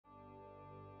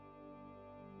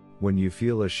When you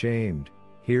feel ashamed,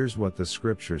 here's what the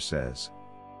scripture says.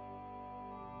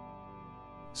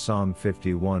 Psalm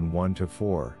 51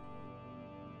 1-4.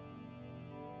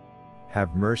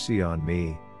 Have mercy on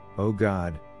me, O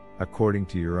God, according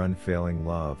to your unfailing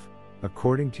love,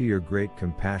 according to your great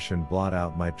compassion blot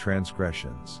out my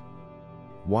transgressions.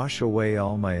 Wash away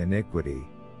all my iniquity,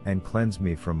 and cleanse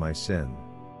me from my sin.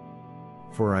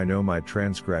 For I know my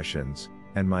transgressions,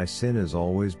 and my sin is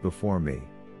always before me.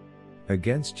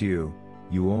 Against you,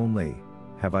 you only,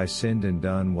 have I sinned and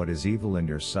done what is evil in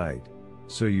your sight,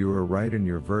 so you are right in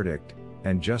your verdict,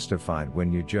 and justified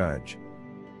when you judge.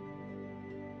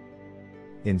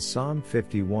 In Psalm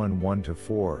 51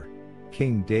 1-4,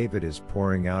 King David is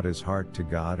pouring out his heart to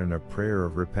God in a prayer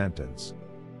of repentance.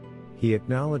 He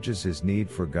acknowledges his need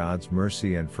for God's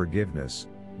mercy and forgiveness,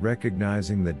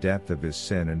 recognizing the depth of his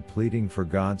sin and pleading for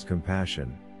God's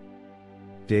compassion.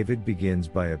 David begins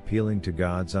by appealing to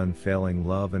God's unfailing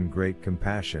love and great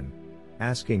compassion,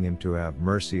 asking him to have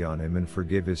mercy on him and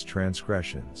forgive his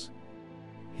transgressions.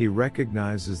 He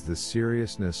recognizes the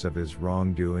seriousness of his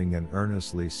wrongdoing and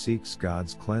earnestly seeks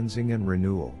God's cleansing and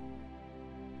renewal.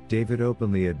 David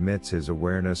openly admits his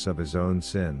awareness of his own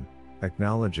sin,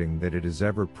 acknowledging that it is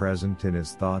ever present in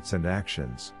his thoughts and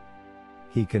actions.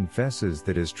 He confesses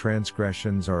that his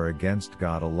transgressions are against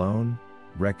God alone,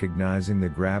 recognizing the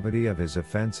gravity of his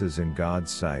offenses in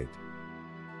God's sight.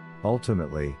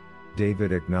 Ultimately,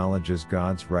 David acknowledges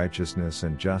God's righteousness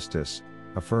and justice,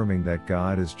 affirming that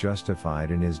God is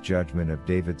justified in his judgment of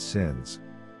David's sins.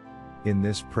 In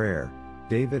this prayer,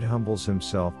 David humbles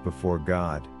himself before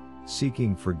God,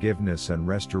 seeking forgiveness and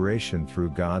restoration through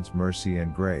God's mercy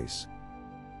and grace.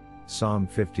 Psalm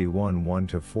 51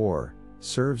 1-4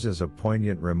 serves as a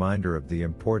poignant reminder of the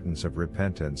importance of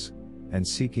repentance and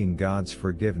seeking God's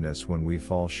forgiveness when we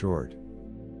fall short.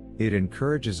 It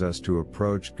encourages us to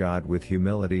approach God with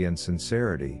humility and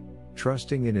sincerity,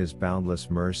 trusting in His boundless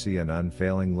mercy and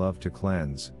unfailing love to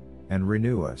cleanse and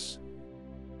renew us.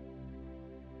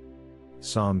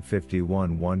 Psalm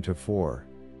 51 1-4.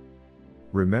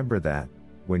 Remember that,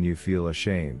 when you feel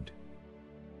ashamed,